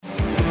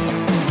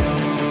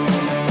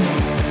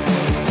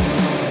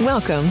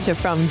Welcome to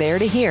From There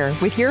to Here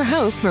with your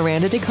host,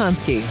 Miranda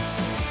Dukonski.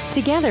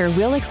 Together,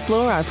 we'll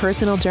explore our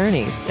personal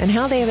journeys and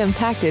how they have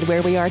impacted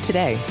where we are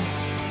today.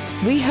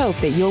 We hope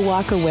that you'll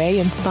walk away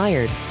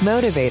inspired,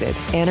 motivated,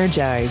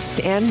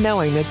 energized, and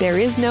knowing that there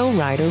is no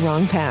right or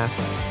wrong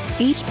path.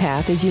 Each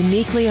path is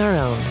uniquely our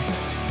own.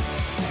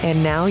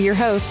 And now your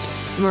host,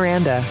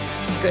 Miranda.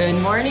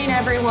 Good morning,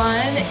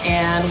 everyone,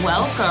 and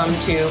welcome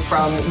to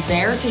From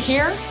There to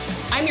Here.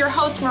 I'm your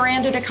host,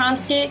 Miranda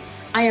Dukonski.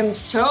 I am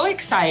so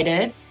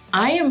excited.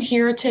 I am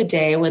here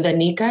today with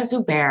Anika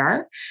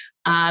Zubair.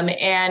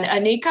 And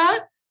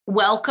Anika,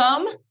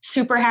 welcome.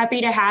 Super happy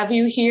to have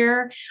you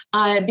here.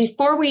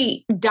 Before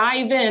we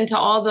dive into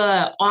all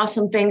the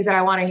awesome things that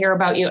I want to hear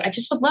about you, I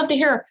just would love to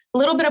hear a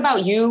little bit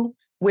about you.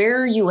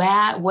 Where are you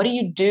at? What do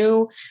you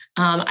do?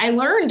 I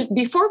learned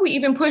before we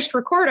even pushed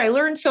record, I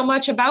learned so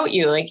much about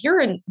you. Like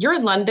you're in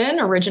London,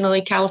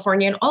 originally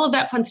California, and all of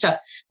that fun stuff.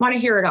 Want to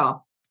hear it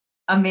all.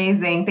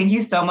 Amazing. Thank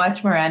you so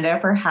much, Miranda,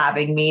 for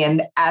having me.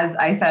 And as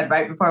I said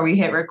right before we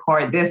hit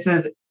record, this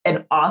is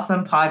an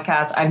awesome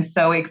podcast. I'm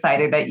so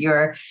excited that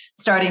you're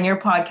starting your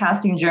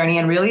podcasting journey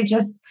and really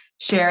just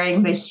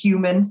sharing the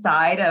human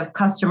side of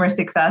customer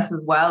success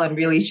as well, and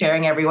really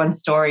sharing everyone's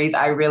stories.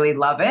 I really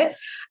love it.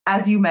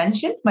 As you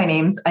mentioned, my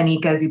name's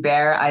Anika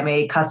Zubair. I'm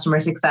a customer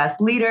success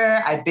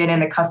leader. I've been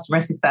in the customer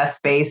success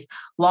space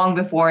long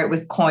before it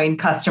was coined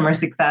customer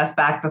success,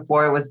 back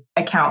before it was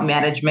account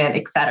management,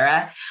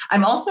 etc.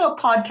 I'm also a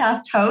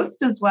podcast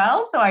host as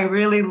well. So I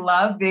really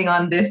love being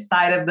on this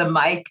side of the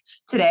mic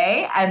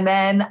today. And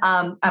then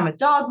I'm a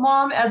dog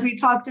mom, as we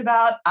talked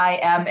about. I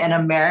am an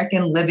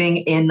American living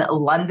in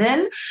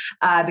London.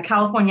 The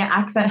California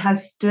accent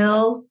has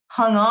still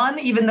hung on,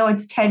 even though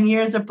it's 10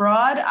 years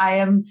abroad. I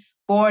am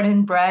born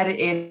and bred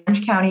in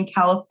Orange County,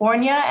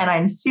 California, and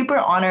I'm super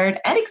honored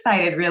and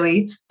excited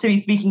really to be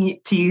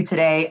speaking to you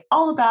today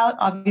all about,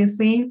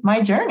 obviously,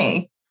 my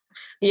journey.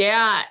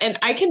 Yeah. And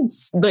I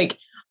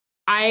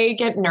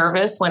get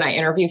nervous when I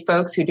interview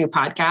folks who do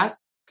podcasts.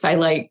 So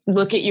I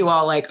look at you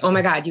all like, oh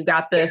my God, you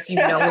got this, you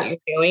know what you're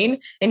doing.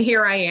 And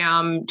here I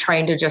am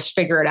trying to just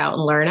figure it out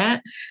and learn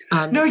it.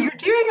 No, you're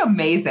doing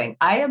amazing.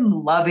 I am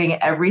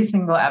loving every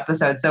single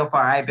episode so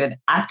far. I've been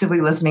actively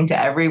listening to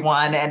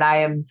everyone, and I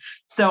am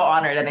so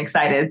honored and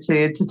excited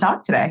to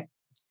talk today.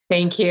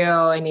 Thank you,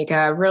 Anika.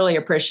 I really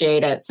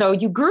appreciate it. So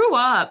you grew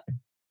up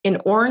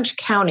in Orange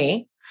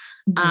County.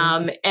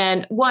 Mm-hmm.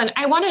 And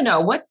I want to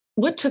know what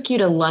took you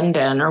to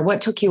London, or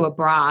what took you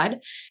abroad?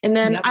 And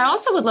then I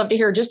also would love to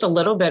hear just a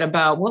little bit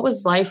about what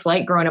was life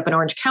like growing up in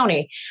Orange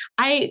County.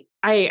 I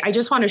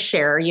just want to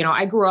share,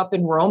 I grew up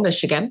in rural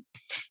Michigan,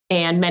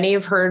 and many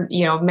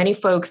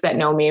folks that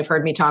know me have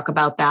heard me talk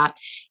about that.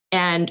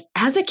 And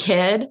as a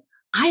kid,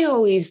 I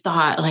always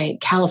thought like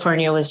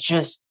California was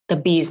just the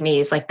bee's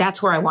knees. Like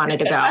that's where I wanted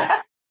to go.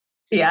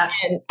 Yeah.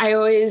 And I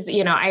always,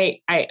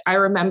 I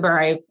remember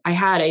I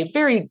had a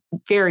very,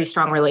 very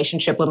strong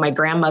relationship with my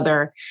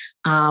grandmother,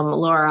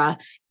 Laura,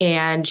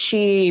 and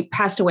she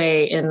passed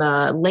away in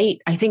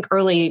the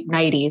early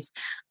 90s.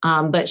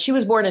 But she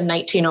was born in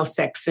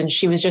 1906, and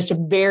she was just a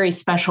very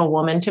special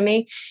woman to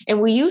me. And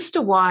we used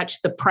to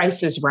watch The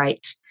Price is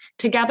Right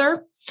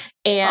together.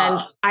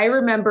 And I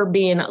remember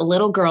being a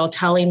little girl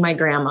telling my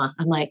grandma,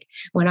 I'm like,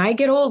 when I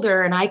get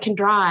older and I can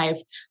drive,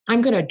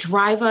 I'm going to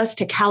drive us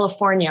to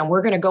California.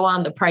 We're going to go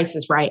on The Price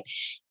is Right.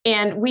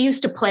 And we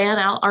used to plan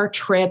out our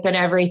trip and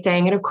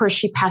everything. And of course,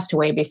 she passed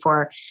away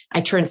before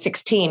I turned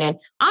 16. And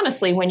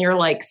honestly, when you're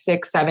like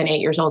 6, 7, 8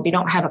 years old, you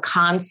don't have a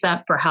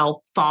concept for how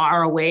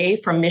far away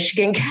from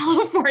Michigan,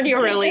 California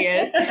really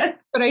is.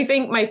 But I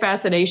think my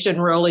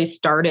fascination really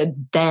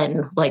started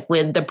then, like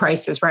with The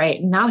Price is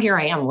Right. Now here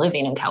I am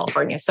living in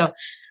California. So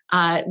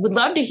would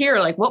love to hear,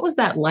 like, what was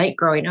that like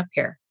growing up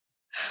here?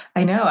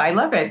 I know. I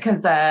love it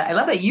because I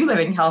love that you live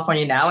in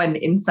California now, and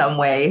in some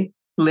way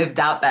lived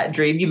out that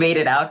dream. You made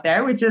it out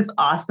there, which is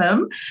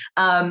awesome.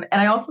 And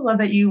I also love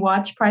that you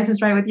watch Price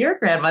is Right with your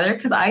grandmother,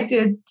 because I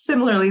did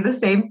similarly the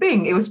same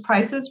thing. It was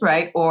Price is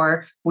Right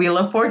or Wheel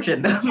of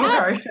Fortune. Those were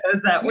our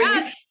shows that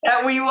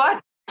we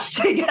watched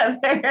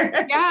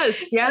together.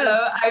 Yes. So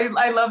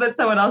I love that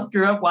someone else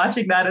grew up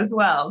watching that as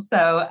well.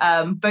 So,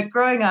 but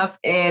growing up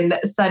in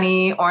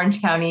sunny Orange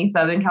County,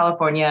 Southern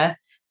California,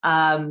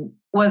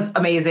 was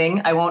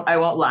amazing. I won't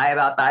lie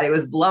about that. It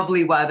was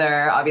lovely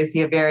weather,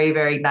 obviously a very,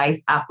 very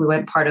nice,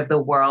 affluent part of the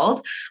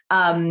world.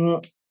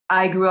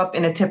 I grew up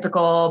in a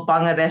typical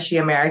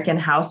Bangladeshi American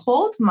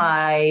household.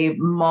 My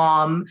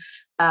mom,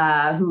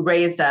 who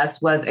raised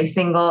us, was a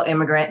single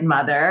immigrant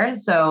mother.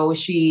 So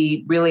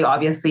she really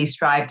obviously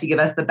strived to give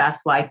us the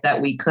best life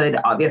that we could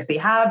obviously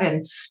have.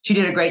 And she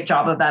did a great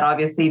job of that,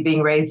 obviously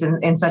being raised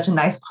in such a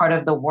nice part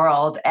of the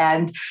world.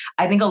 And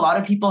I think a lot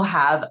of people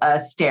have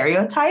a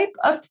stereotype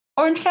of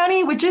Orange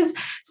County, which is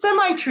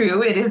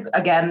semi-true. It is,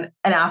 again,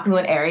 an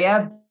affluent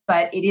area,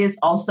 but it is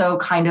also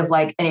kind of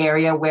like an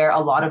area where a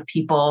lot of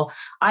people,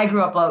 I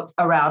grew up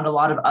around a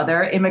lot of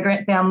other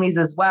immigrant families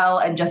as well.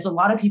 And just a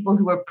lot of people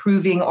who are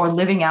proving or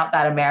living out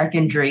that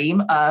American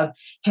dream of,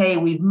 hey,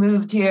 we've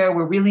moved here.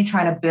 We're really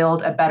trying to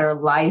build a better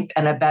life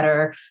and a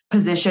better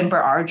position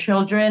for our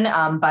children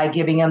by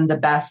giving them the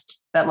best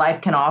that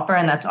life can offer.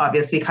 And that's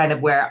obviously kind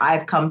of where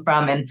I've come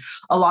from. And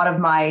a lot of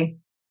my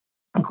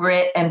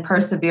grit and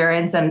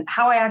perseverance and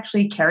how I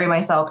actually carry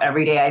myself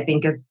every day, I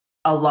think is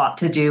a lot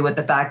to do with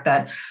the fact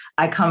that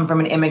I come from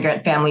an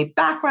immigrant family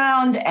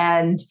background.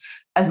 And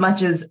as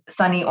much as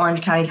sunny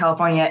Orange County,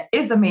 California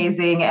is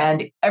amazing,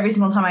 and every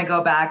single time I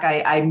go back,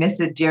 I miss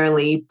it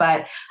dearly.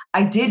 But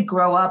I did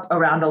grow up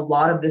around a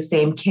lot of the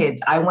same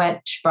kids. I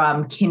went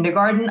from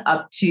kindergarten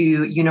up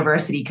to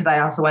university because I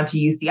also went to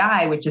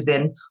UCI, which is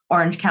in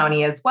Orange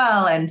County as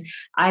well. And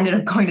I ended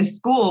up going to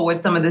school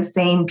with some of the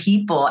same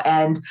people.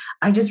 And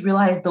I just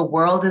realized the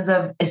world is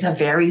a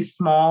very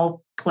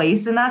small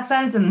place in that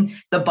sense. And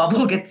the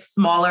bubble gets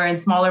smaller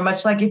and smaller,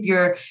 much like if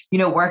you're,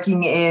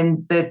 working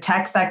in the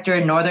tech sector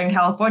in Northern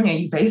California,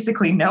 you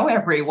basically know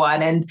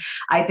everyone. And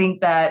I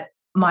think that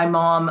my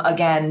mom,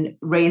 again,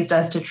 raised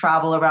us to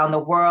travel around the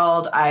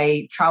world.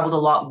 I traveled a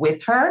lot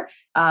with her.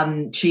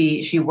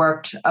 She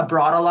worked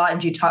abroad a lot,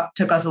 and she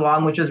took us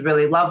along, which was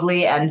really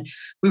lovely. And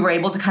we were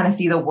able to kind of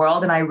see the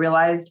world. And I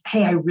realized,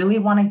 hey, I really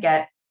want to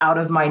get out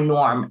of my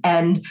norm.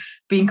 And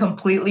being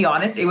completely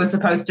honest, it was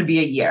supposed to be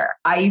a year.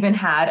 I even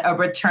had a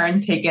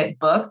return ticket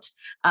booked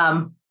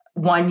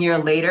 1 year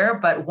later,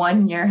 but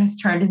 1 year has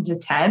turned into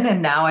 10.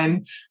 And now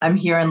I'm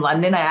here in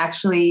London. I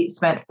actually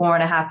spent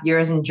 4.5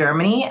 years in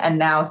Germany and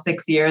now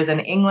 6 years in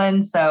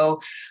England.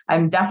 So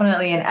I'm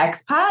definitely an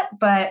expat,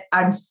 but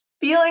I'm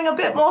feeling a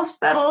bit more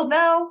settled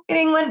now in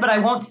England, but I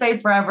won't say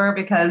forever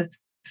because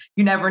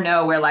you never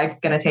know where life's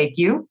going to take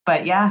you.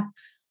 But yeah.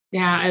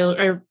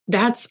 Yeah,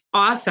 that's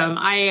awesome.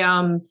 I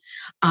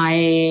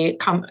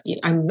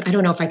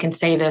don't know if I can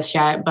say this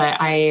yet, but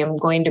I am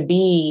going to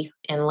be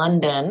in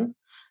London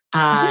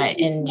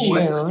in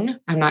June.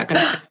 I'm not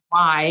going to say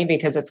why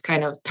because it's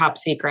kind of top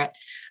secret.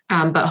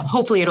 But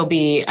hopefully it'll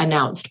be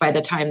announced by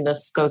the time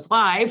this goes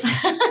live.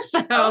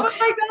 So, oh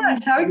my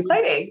gosh, how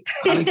exciting.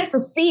 We get to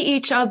see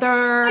each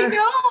other. I know.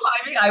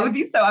 I mean,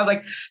 I'm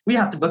like, we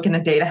have to book in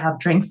a day to have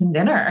drinks and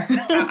dinner.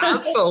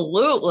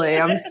 Absolutely.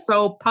 I'm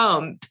so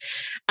pumped.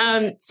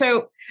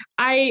 So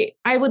I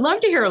would love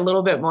to hear a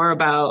little bit more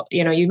about,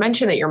 you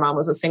mentioned that your mom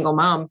was a single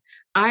mom.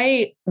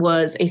 I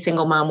was a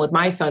single mom with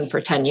my son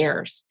for 10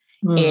 years.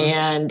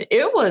 And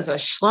it was a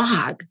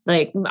slog.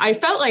 Like I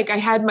felt like I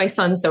had my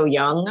son so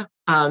young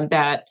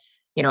that,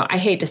 I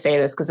hate to say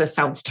this because this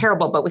sounds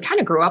terrible, but we kind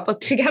of grew up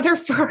together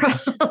for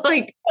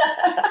like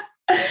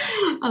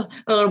a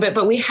little bit,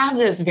 but we have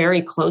this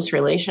very close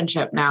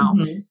relationship now.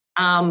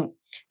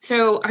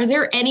 So are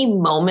there any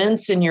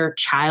moments in your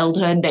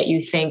childhood that you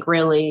think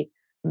really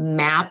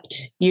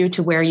mapped you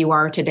to where you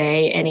are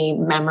today? Any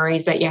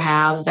memories that you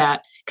have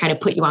that kind of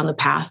put you on the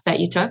path that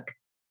you took?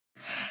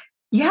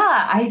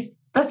 Yeah,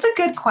 that's a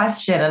good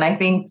question. And I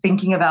think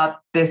thinking about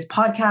this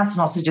podcast and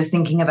also just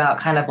thinking about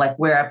kind of like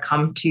where I've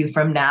come to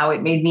from now,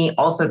 it made me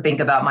also think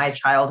about my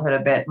childhood a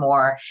bit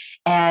more.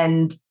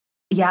 And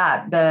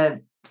yeah,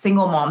 the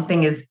single mom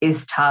thing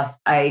is tough.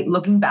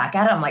 Looking back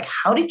at it, I'm like,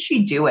 how did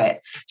she do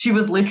it? She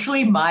was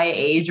literally my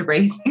age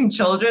raising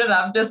children. And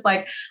I'm just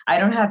like, I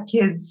don't have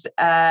kids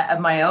of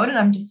my own. And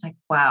I'm just like,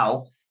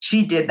 wow.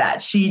 She did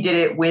that. She did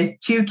it with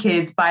 2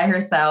 kids by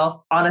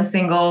herself on a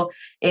single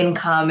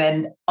income.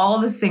 And all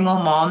the single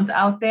moms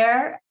out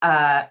there,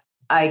 I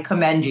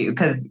commend you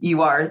because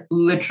you are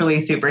literally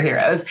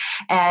superheroes.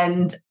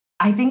 And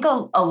I think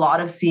a lot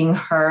of seeing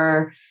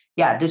her,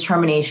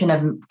 determination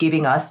of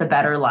giving us a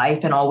better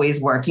life and always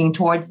working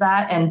towards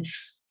that. And,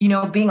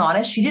 being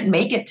honest, she didn't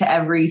make it to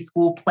every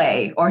school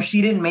play or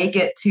she didn't make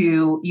it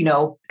to,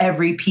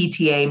 every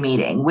PTA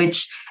meeting,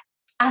 which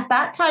at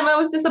that time I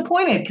was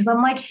disappointed because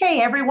I'm like,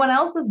 hey, everyone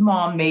else's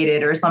mom made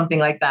it or something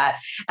like that.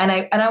 And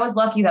I was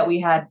lucky that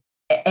we had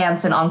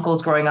aunts and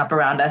uncles growing up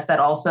around us that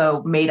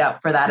also made up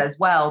for that as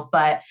well.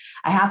 But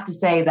I have to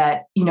say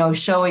that,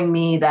 showing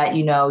me that,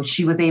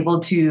 she was able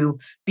to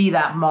be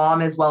that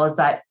mom as well as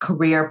that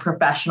career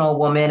professional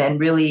woman and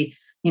really,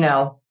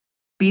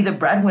 be the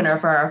breadwinner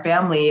for our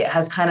family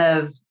has kind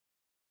of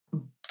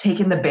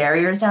taken the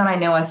barriers down. I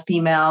know as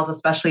females,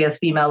 especially as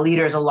female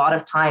leaders, a lot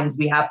of times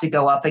we have to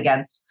go up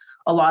against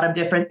a lot of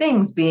different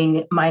things,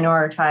 being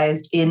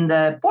minoritized in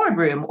the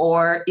boardroom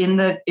or in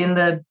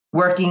the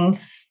working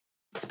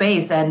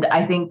space. And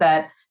I think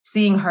that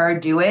seeing her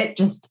do it,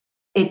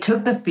 it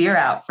took the fear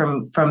out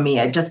from me.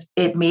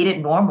 It made it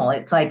normal.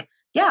 It's like,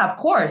 yeah, of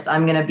course,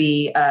 I'm going to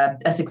be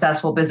a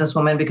successful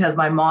businesswoman because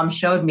my mom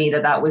showed me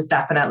that was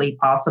definitely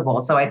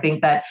possible. So I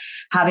think that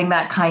having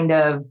that kind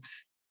of,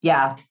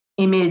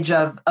 image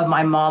of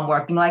my mom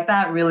working like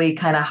that really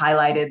kind of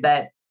highlighted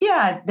that,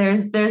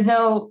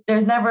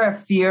 there's never a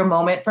fear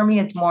moment for me.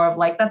 It's more of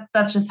like,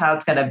 that's just how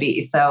it's going to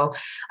be. So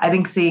I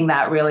think seeing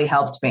that really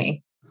helped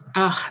me.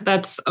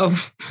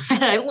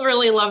 I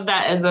really love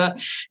that as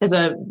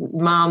a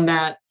mom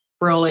that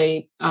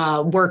really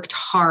worked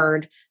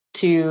hard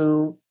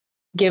to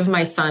give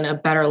my son a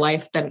better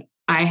life than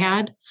I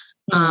had.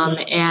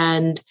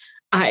 And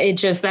it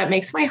just, that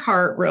makes my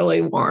heart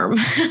really warm.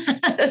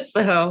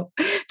 So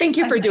thank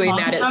you for doing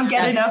that. Don't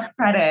get enough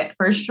credit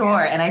for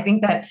sure. And I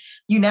think that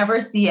you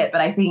never see it, but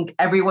I think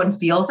everyone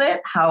feels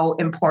it, how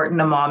important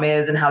a mom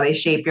is and how they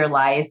shape your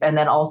life. And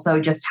then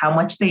also just how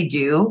much they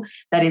do.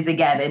 That is,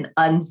 again, an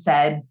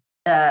unsaid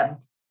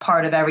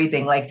part of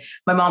everything. Like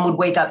my mom would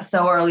wake up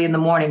so early in the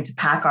morning to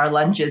pack our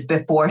lunches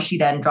before she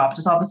then dropped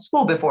us off at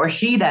school, before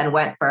she then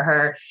went for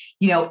her,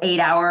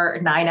 8-hour,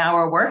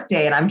 9-hour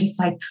workday. And I'm just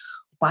like,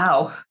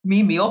 wow,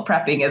 me meal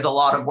prepping is a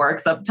lot of work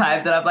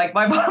sometimes. And I'm like,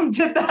 my mom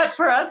did that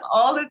for us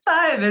all the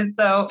time. And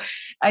so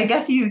I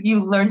guess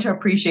you learn to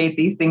appreciate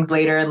these things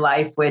later in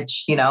life,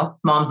 which,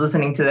 moms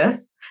listening to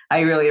this,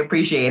 I really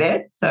appreciate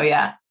it. So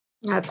yeah.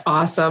 That's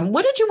awesome.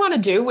 What did you want to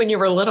do when you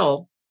were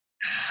little?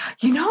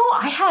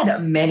 I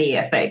had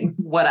many things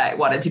what I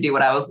wanted to do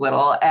when I was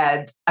little.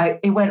 And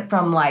it went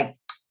from like,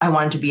 I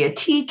wanted to be a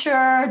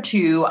teacher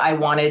to I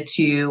wanted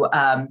to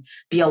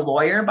be a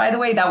lawyer. By the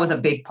way, that was a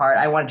big part.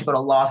 I wanted to go to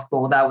law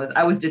school.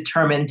 I was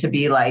determined to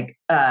be like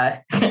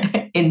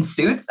in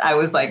suits. I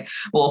was like,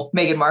 well,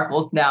 Meghan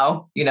Markle's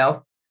now,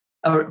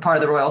 a part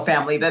of the royal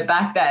family. But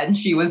back then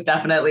she was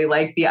definitely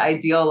like the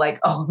ideal, like,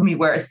 oh, let me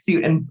wear a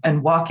suit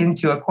and walk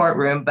into a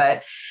courtroom.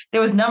 But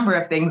there was a number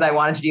of things I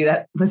wanted to do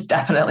that was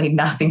definitely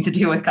nothing to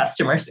do with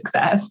customer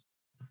success.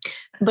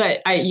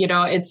 But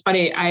it's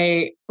funny.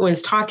 I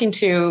was talking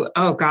to,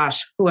 oh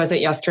gosh, who was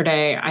it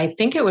yesterday? I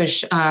think it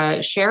was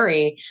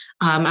Sherry.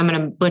 I'm going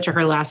to butcher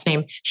her last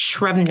name.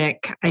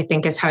 Shrebnick, I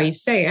think is how you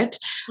say it.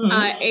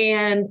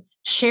 And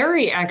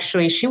Sherry,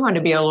 actually, she wanted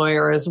to be a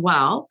lawyer as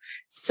well.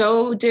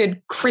 So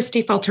did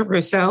Christy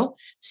Felter-Russo.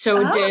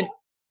 So did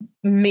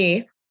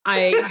me.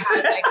 I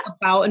had like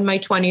about in my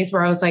 20s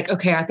where I was like,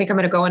 okay, I think I'm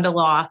going to go into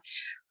law.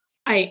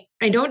 I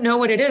don't know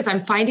what it is.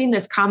 I'm finding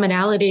this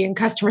commonality in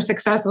customer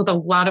success with a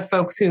lot of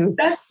folks who.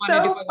 That's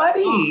so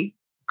funny.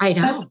 I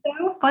know. That's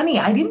so funny.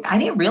 I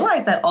didn't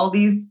realize that all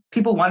these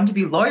people wanted to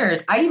be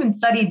lawyers. I even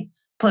studied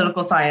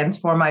political science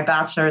for my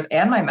bachelor's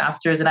and my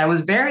master's, and I was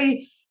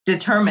very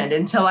determined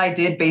until I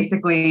did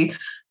basically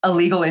a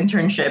legal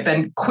internship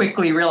and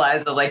quickly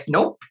realized I was like,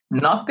 nope,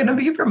 not going to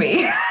be for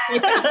me.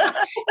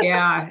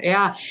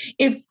 Yeah.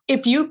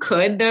 If you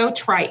could though,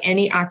 try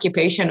any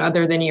occupation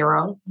other than your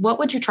own, what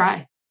would you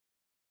try?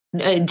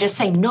 Just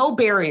say no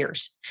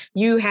barriers.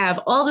 You have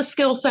all the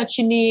skill sets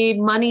you need.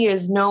 Money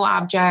is no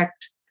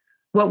object.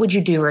 What would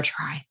you do or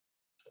try?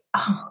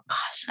 Oh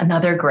gosh,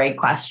 another great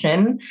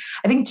question.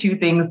 I think two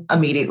things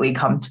immediately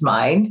come to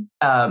mind.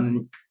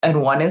 And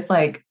one is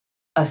like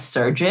a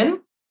surgeon.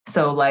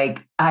 So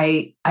like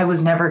I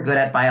was never good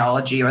at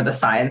biology or the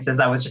sciences.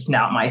 That was just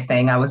not my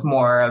thing. I was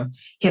more of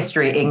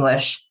history,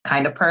 English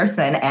kind of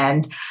person.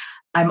 And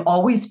I'm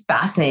always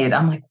fascinated.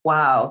 I'm like,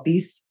 wow,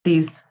 these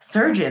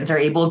surgeons are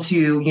able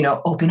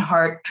to, open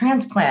heart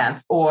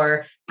transplants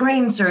or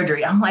brain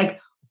surgery. I'm like,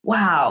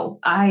 wow,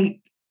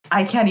 I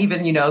can't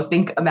even,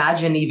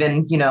 imagine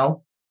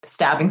even,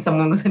 stabbing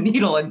someone with a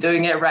needle and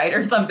doing it right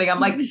or something.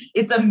 I'm like,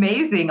 it's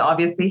amazing,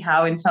 obviously,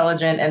 how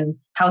intelligent and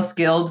how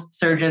skilled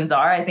surgeons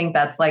are. I think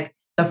that's like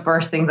the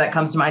first thing that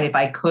comes to mind. If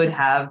I could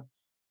have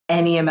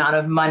any amount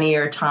of money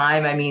or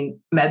time, I mean,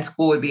 med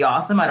school would be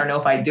awesome. I don't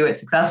know if I'd do it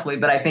successfully,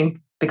 but I think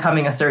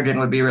becoming a surgeon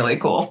would be really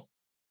cool.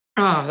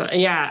 Oh,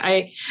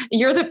 yeah.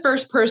 You're the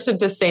first person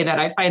to say that.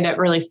 I find that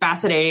really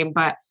fascinating,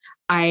 but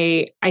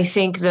I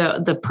think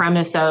the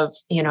premise of,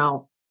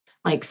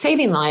 like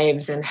saving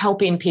lives and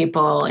helping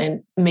people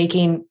and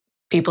making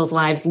people's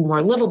lives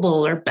more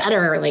livable or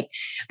better, like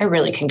I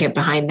really can get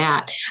behind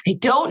that. I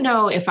don't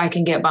know if I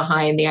can get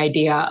behind the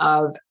idea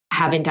of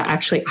having to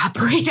actually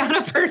operate on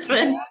a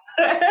person.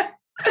 I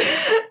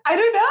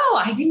don't know.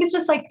 I think it's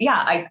just like,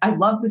 yeah, I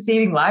love the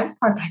saving lives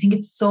part, but I think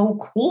it's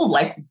so cool.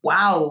 Like,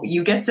 wow,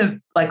 you get to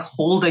like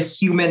hold a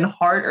human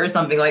heart or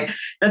something. Like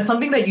that's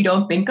something that you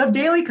don't think of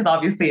daily because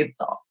obviously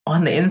it's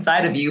on the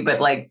inside of you,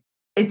 but like,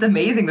 it's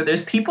amazing that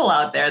there's people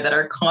out there that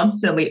are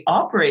constantly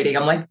operating.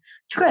 I'm like,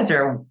 you guys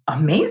are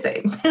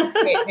amazing.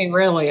 They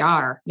really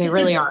are. They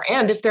really are.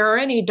 And if there are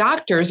any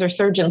doctors or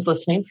surgeons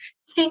listening,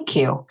 thank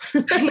you.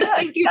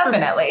 Thank you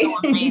definitely. So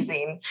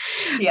amazing.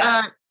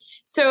 Yeah.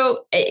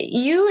 So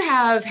you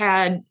have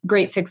had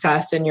great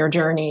success in your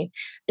journey.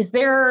 Is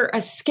there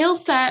a skill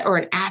set or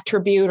an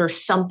attribute or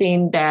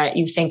something that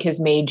you think has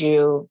made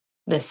you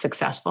this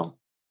successful?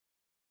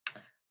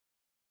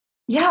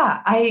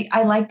 Yeah,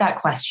 I like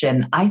that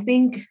question. I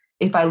think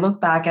if I look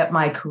back at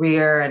my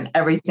career and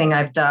everything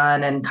I've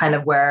done and kind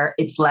of where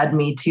it's led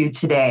me to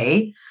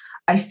today,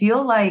 I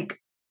feel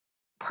like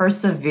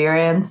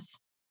perseverance,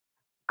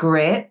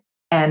 grit,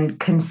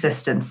 and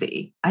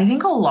consistency. I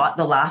think the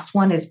last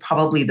one is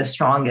probably the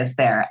strongest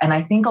there. And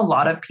I think a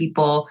lot of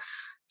people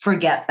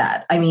forget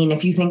that. I mean,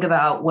 if you think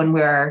about when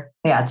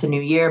it's a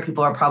new year,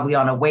 people are probably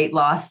on a weight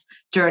loss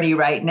journey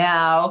right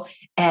now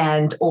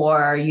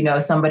or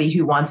somebody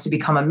who wants to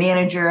become a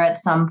manager at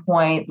some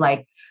point.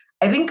 Like,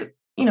 I think,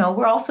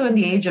 we're also in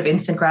the age of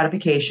instant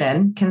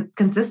gratification.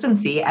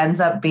 Consistency ends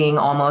up being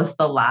almost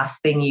the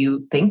last thing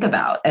you think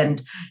about.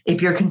 And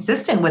if you're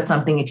consistent with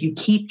something, if you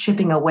keep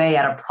chipping away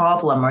at a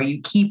problem or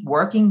you keep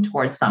working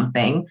towards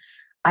something,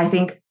 I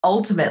think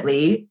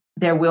ultimately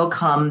there will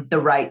come the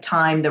right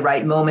time, the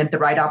right moment, the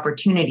right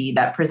opportunity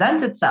that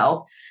presents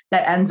itself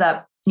that ends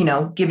up,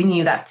 giving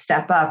you that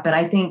step up. And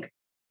I think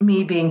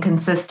me being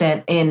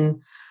consistent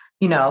in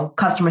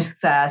customer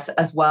success,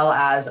 as well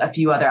as a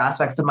few other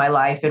aspects of my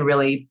life and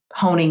really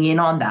honing in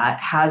on that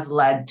has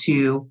led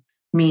to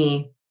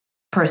me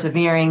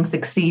persevering,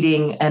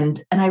 succeeding.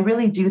 And I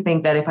really do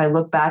think that if I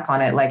look back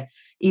on it, like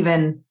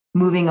even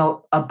moving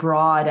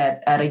abroad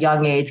at a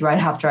young age, right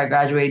after I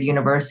graduated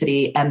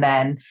university, and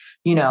then,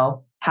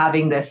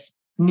 having this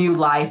new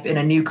life in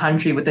a new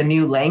country with a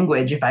new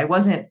language, if I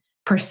wasn't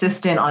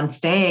persistent on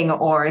staying,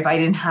 or if I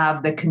didn't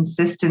have the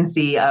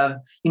consistency of,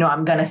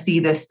 I'm going to see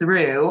this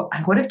through,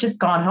 I would have just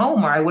gone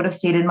home, or I would have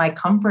stayed in my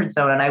comfort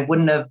zone and I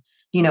wouldn't have,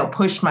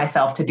 pushed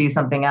myself to do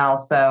something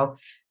else. So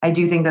I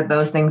do think that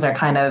those things are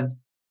kind of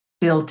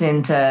built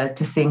into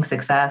seeing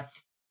success.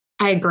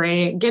 I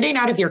agree. Getting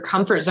out of your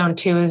comfort zone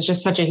too is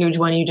just such a huge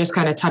one. You just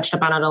kind of touched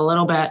upon it a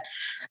little bit.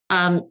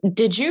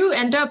 Did you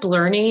end up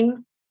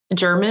learning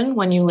German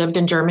when you lived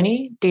in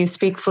Germany? Do you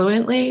speak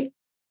fluently?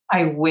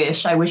 I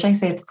wish I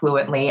say it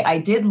fluently. I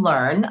did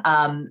learn.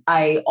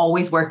 I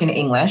always worked in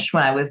English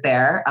when I was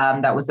there.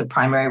 That was the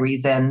primary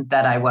reason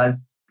that I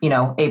was,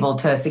 able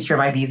to secure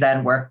my visa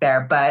and work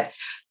there. But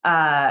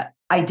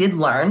I did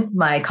learn.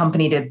 My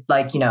company did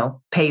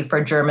pay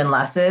for German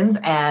lessons.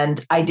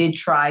 And I did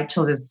try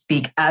to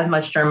speak as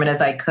much German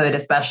as I could,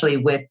 especially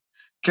with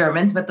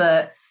Germans. But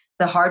the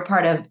hard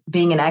part of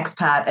being an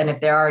expat, and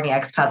if there are any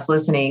expats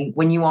listening,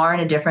 when you are in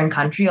a different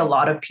country, a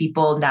lot of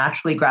people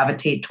naturally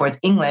gravitate towards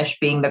English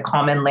being the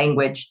common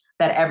language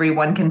that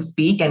everyone can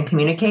speak and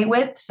communicate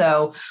with.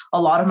 So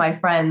a lot of my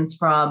friends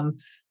from,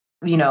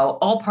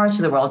 all parts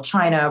of the world,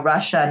 China,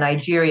 Russia,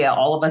 Nigeria,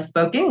 all of us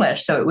spoke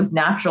English. So it was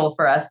natural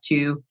for us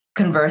to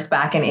converse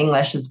back in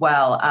English as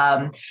well.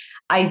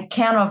 I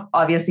can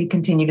obviously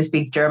continue to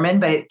speak German,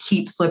 but it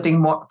keeps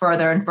slipping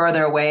further and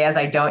further away as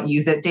I don't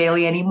use it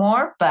daily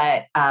anymore.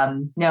 But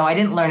no, I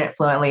didn't learn it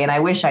fluently, and I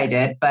wish I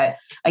did. But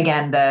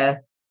again,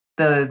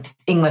 the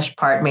English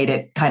part made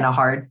it kind of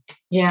hard.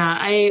 Yeah,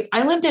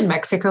 I lived in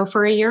Mexico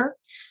for a year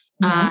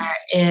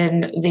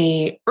in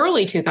the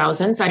early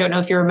 2000s. I don't know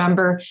if you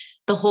remember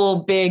the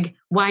whole big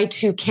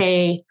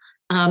Y2K.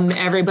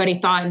 Everybody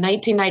thought in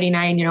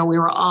 1999, we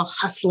were all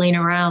hustling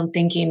around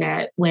thinking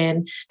that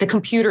when the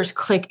computers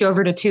clicked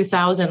over to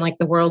 2000, like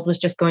the world was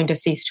just going to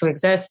cease to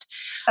exist.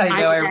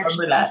 I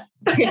remember that.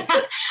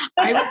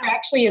 I was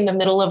actually in the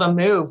middle of a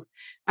move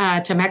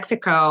to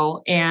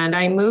Mexico, and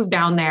I moved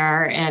down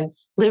there and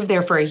lived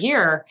there for a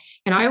year.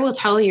 And I will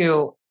tell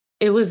you,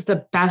 it was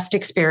the best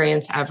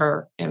experience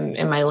ever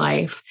in my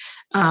life.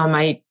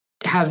 I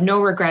have no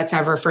regrets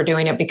ever for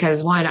doing it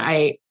because one,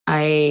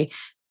 I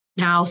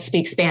now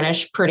speak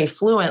Spanish pretty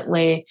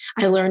fluently.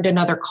 I learned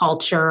another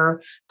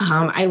culture.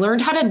 I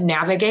learned how to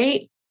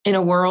navigate in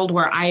a world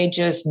where I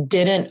just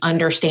didn't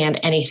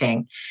understand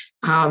anything.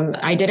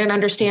 I didn't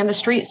understand the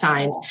street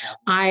signs.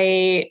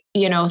 I,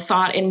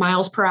 thought in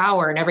miles per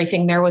hour and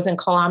everything there was in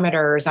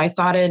kilometers. I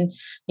thought in,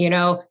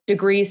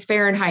 degrees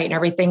Fahrenheit and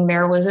everything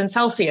there was in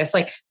Celsius.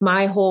 Like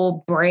my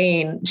whole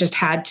brain just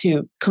had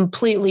to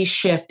completely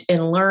shift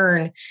and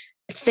learn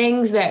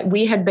things that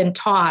we had been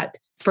taught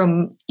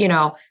from,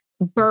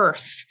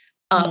 birth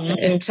up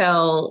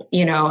until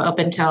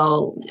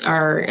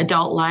our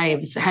adult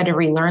lives. Had to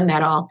relearn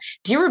that all.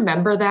 Do you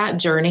remember that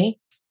journey?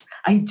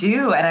 I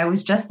do. And I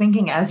was just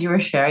thinking as you were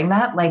sharing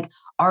that, like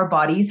our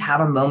bodies have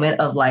a moment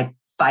of like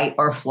fight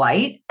or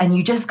flight, and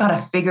you just got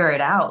to figure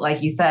it out,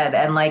 like you said.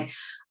 And like,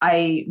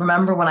 I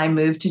remember when I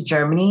moved to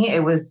Germany,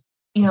 it was,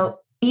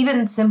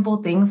 even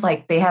simple things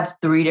like they have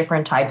 3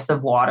 different types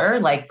of water.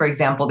 Like, for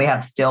example, they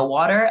have still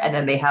water, and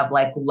then they have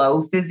like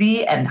low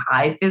fizzy and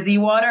high fizzy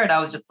water. And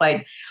I was just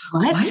like,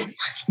 what?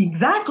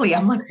 Exactly.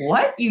 I'm like,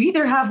 what? You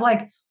either have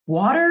like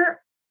water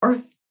or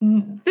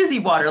fizzy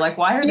water. Like,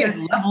 why are there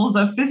levels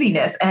of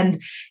fizziness?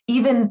 And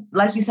even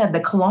like you said,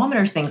 the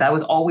kilometers things, I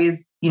was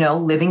always,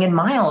 living in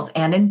miles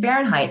and in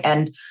Fahrenheit.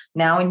 And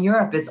now in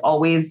Europe, it's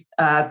always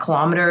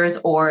kilometers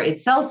or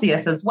it's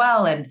Celsius as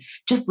well. And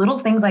just little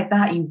things like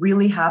that. You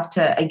really have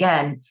to,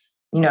 again,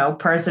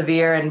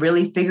 persevere and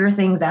really figure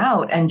things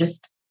out and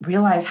just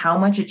realize how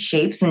much it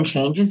shapes and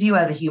changes you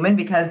as a human,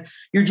 because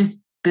you're just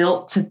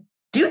built to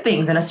do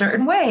things in a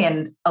certain way.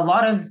 And a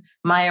lot of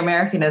my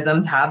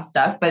Americanisms have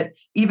stuck, but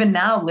even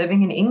now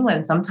living in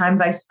England,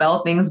 sometimes I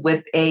spell things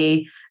with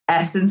a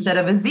S instead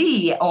of a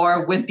Z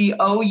or with the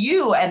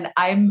OU. And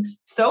I'm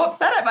so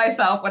upset at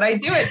myself when I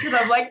do it because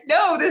I'm like,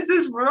 no, this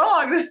is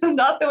wrong. This is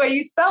not the way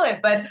you spell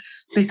it. But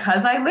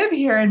because I live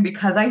here and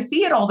because I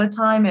see it all the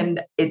time,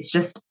 and it's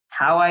just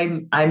how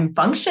I'm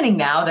functioning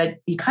now, that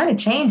you kind of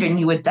change and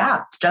you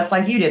adapt just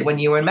like you did when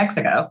you were in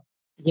Mexico.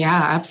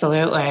 Yeah,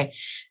 absolutely.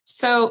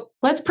 So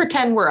let's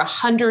pretend we're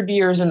 100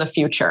 years in the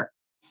future.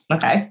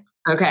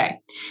 Okay.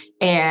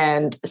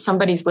 and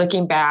somebody's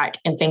looking back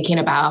and thinking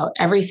about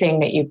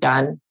everything that you've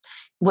done,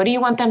 what do you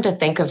want them to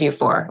think of you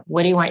for?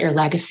 What do you want your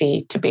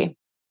legacy to be?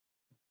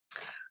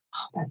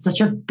 That's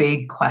such a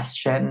big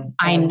question.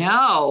 I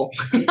know.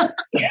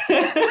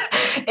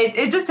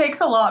 It just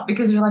takes a lot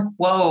because you're like,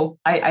 whoa,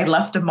 I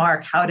left a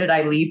mark. How did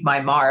I leave my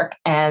mark?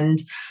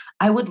 And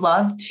I would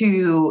love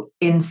to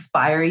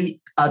inspire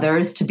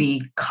others to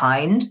be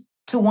kind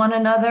to one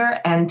another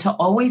and to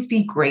always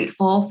be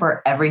grateful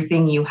for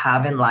everything you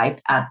have in life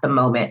at the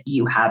moment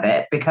you have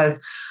it. Because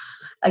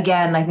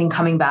again, I think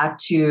coming back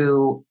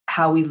to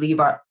how we lead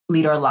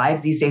our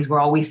lives these days,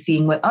 we're always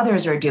seeing what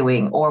others are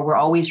doing, or we're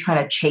always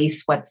trying to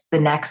chase what's the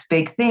next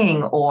big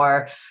thing,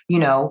 or,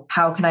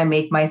 how can I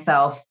make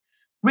myself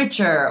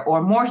richer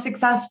or more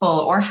successful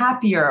or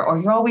happier, or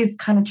you're always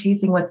kind of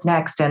chasing what's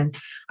next. And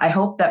I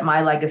hope that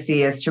my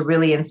legacy is to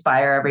really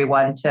inspire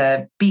everyone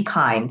to be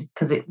kind,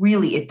 because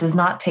it does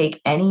not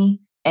take any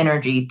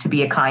energy to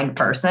be a kind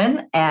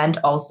person, and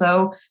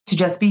also to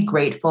just be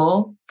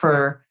grateful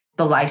for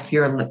the life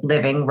you're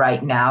living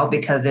right now,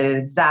 because it is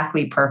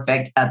exactly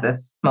perfect at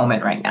this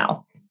moment right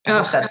now.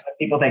 That's what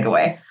people take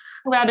away.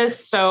 That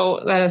is so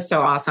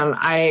awesome.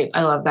 I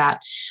love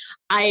that.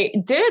 I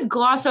did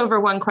gloss over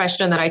one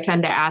question that I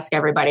tend to ask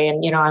everybody.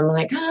 And, I'm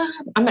like,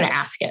 I'm going to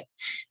ask it.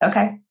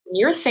 Okay.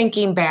 You're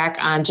thinking back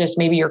on just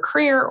maybe your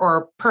career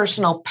or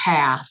personal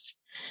path.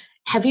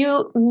 Have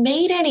you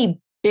made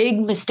any big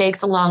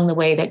mistakes along the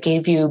way that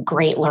gave you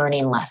great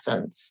learning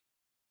lessons?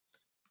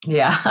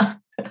 Yeah.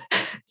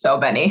 So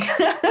many.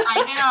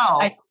 I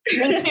know.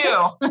 Me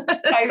too.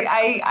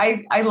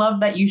 I love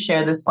that you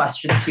share this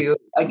question too.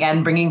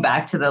 Again, bringing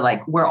back to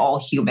the, we're all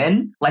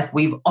human,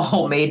 we've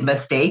all made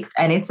mistakes,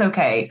 and it's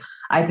okay.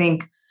 I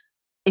think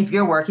if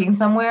you're working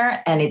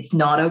somewhere and it's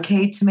not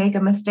okay to make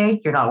a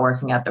mistake, you're not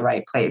working at the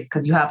right place,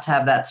 because you have to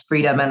have that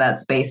freedom and that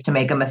space to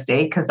make a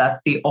mistake, because that's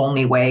the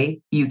only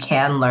way you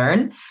can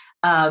learn.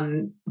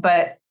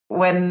 But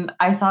when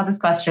I saw this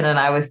question and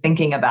I was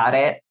thinking about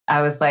it,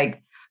 I was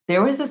like,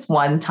 there was this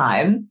one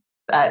time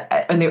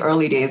in the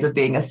early days of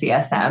being a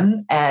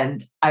CSM,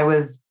 and I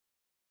was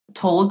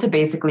told to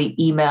basically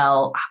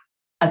email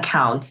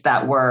accounts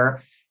that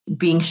were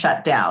being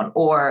shut down,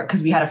 or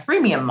because we had a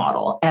freemium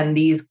model and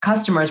these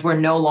customers were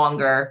no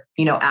longer,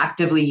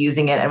 actively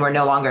using it and were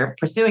no longer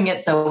pursuing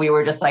it. So we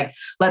were just like,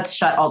 let's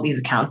shut all these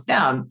accounts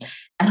down.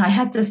 And I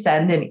had to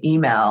send an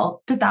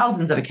email to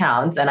thousands of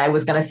accounts, and I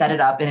was going to set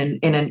it up in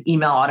an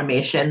email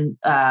automation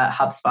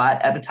HubSpot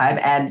at the time.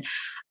 And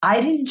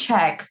I didn't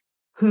check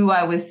who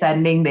I was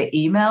sending the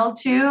email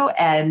to,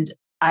 and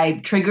I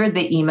triggered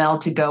the email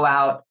to go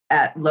out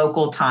at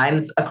local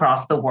times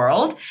across the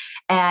world.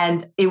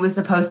 And it was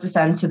supposed to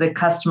send to the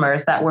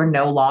customers that were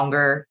no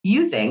longer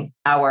using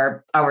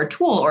our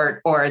tool,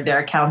 or their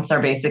accounts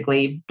are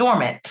basically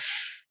dormant.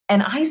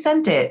 And I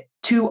sent it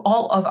to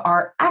all of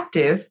our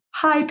active,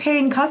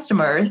 high-paying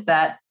customers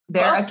that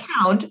their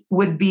account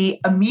would be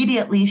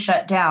immediately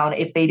shut down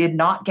if they did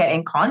not get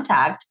in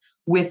contact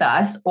with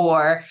us,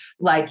 or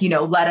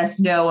let us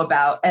know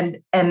about, and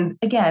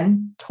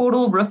again,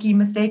 total rookie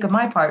mistake of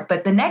my part.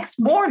 But the next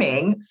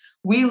morning,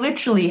 we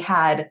literally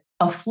had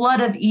a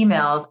flood of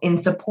emails in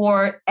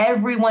support,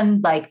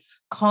 everyone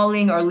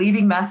calling or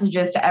leaving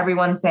messages to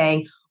everyone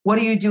saying, what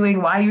are you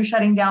doing? Why are you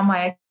shutting down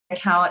my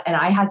account? And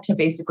I had to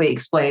basically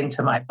explain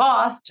to my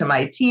boss, to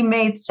my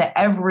teammates, to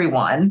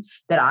everyone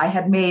that I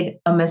had made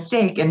a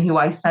mistake and who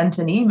I sent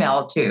an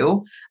email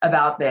to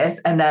about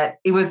this. And that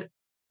it was,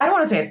 I don't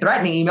want to say a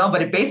threatening email,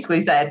 but it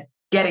basically said,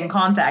 get in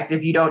contact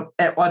if you don't,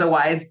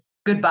 otherwise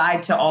goodbye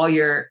to all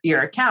your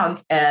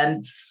accounts.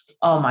 And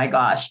oh my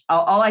gosh,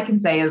 all I can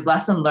say is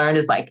lesson learned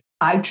is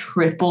I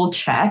triple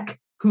check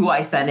who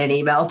I send an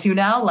email to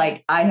now.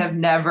 I have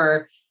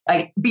never,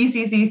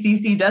 BCC,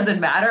 CC doesn't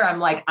matter.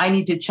 I'm I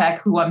need to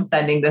check who I'm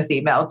sending this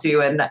email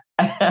to. And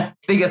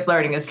biggest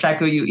learning is check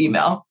who you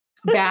email.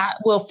 That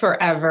will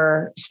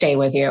forever stay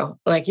with you.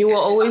 You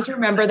will always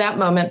remember that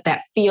moment,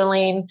 that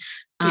feeling.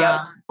 Yep.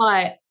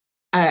 But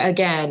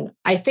again,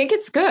 I think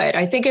it's good.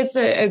 I think it's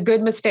a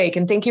good mistake.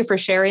 And thank you for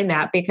sharing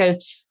that,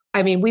 because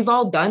we've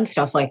all done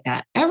stuff like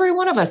that. Every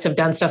one of us have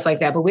done stuff like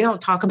that, but we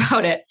don't talk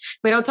about it.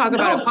 We don't talk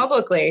about it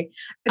publicly.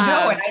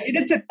 No, and I did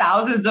it to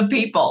thousands of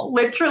people.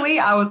 Literally,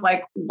 I was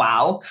like,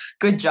 wow,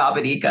 good job,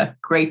 Anika.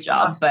 Great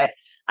job. But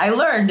I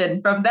learned.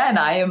 And from then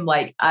I am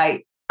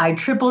I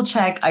triple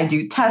check. I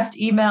do test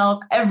emails,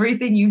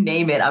 everything you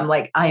name it. I'm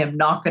I am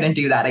not going to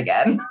do that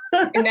again.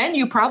 And then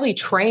you probably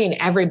train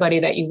everybody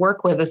that you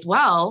work with as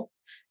well.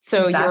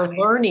 So Your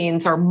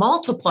learnings are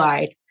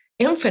multiplied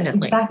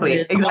infinitely.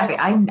 Exactly.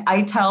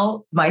 I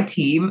tell my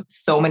team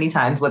so many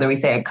times, whether we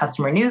say a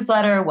customer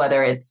newsletter,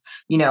 whether it's,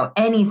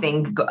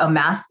 anything, a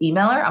mass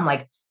emailer,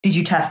 I'm did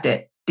you test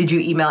it? Did you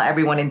email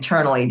everyone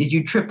internally? Did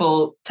you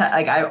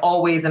I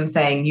always am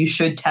saying you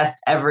should test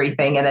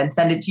everything and then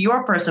send it to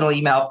your personal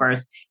email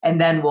first,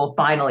 and then we'll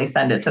finally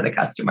send it to the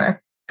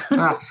customer.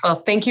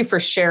 Well, thank you for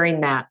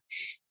sharing that.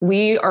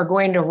 We are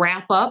going to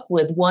wrap up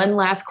with one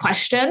last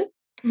question.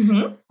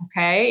 Mm-hmm.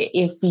 Okay.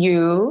 If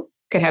you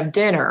could have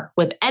dinner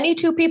with any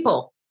two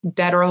people,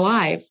 dead or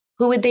alive,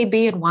 who would they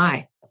be and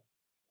why?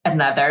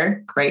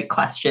 Another great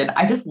question.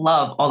 I just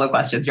love all the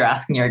questions you're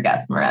asking your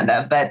guests,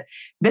 Miranda, but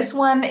this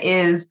one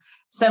is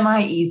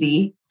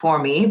semi-easy for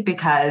me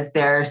because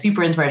they're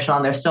super inspirational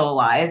and they're still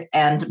alive.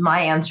 And my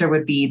answer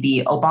would be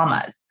the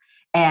Obamas.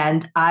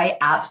 And I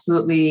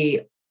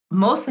absolutely,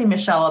 mostly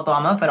Michelle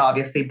Obama, but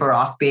obviously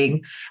Barack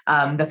being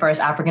the first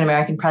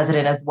African-American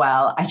president as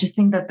well. I just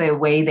think that the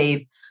way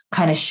they've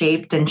kind of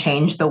shaped and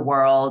changed the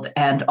world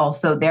and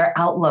also their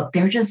outlook,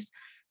 they're just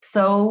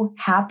so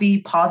happy,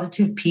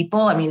 positive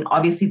people. I mean,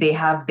 obviously they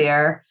have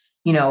their,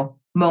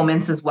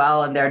 moments as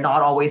well, and they're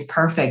not always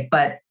perfect,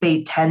 but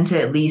they tend to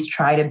at least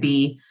try to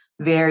be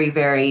very,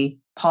 very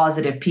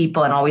positive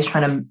people and always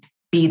trying to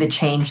be the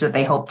change that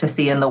they hope to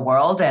see in the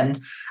world.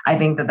 And I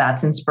think that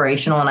that's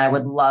inspirational. And I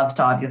would love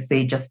to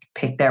obviously just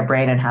pick their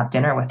brain and have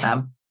dinner with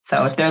them.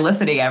 So if they're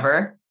listening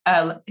ever,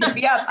 hit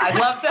me up. I'd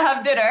love to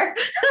have dinner.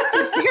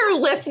 If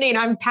you're listening,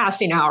 I'm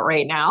passing out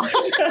right now.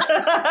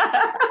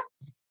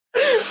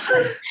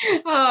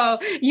 Oh,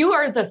 you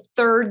are the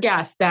third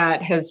guest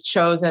that has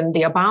chosen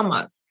the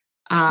Obamas.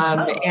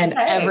 And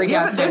every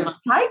guest. There's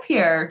type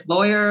here.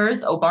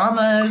 Lawyers,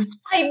 Obamas.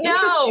 I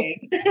know.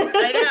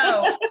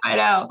 I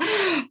know.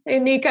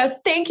 Anika,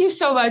 thank you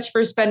so much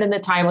for spending the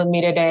time with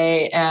me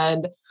today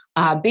and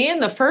being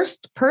the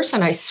first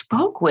person I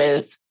spoke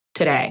with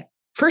today.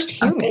 First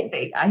human.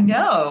 Amazing. I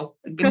know.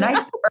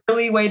 Nice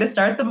early way to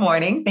start the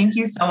morning. Thank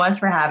you so much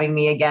for having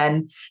me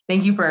again.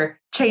 Thank you for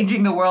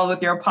changing the world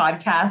with your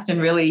podcast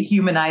and really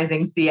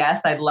humanizing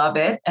CS. I love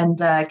it. And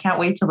can't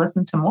wait to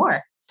listen to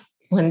more.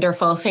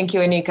 Wonderful. Thank you,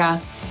 Anika.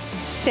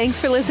 Thanks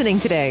for listening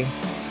today.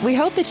 We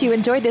hope that you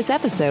enjoyed this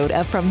episode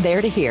of From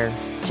There to Here.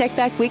 Check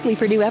back weekly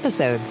for new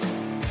episodes.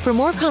 For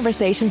more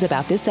conversations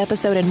about this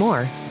episode and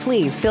more,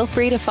 please feel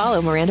free to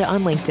follow Miranda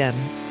on LinkedIn.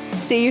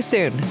 See you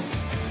soon.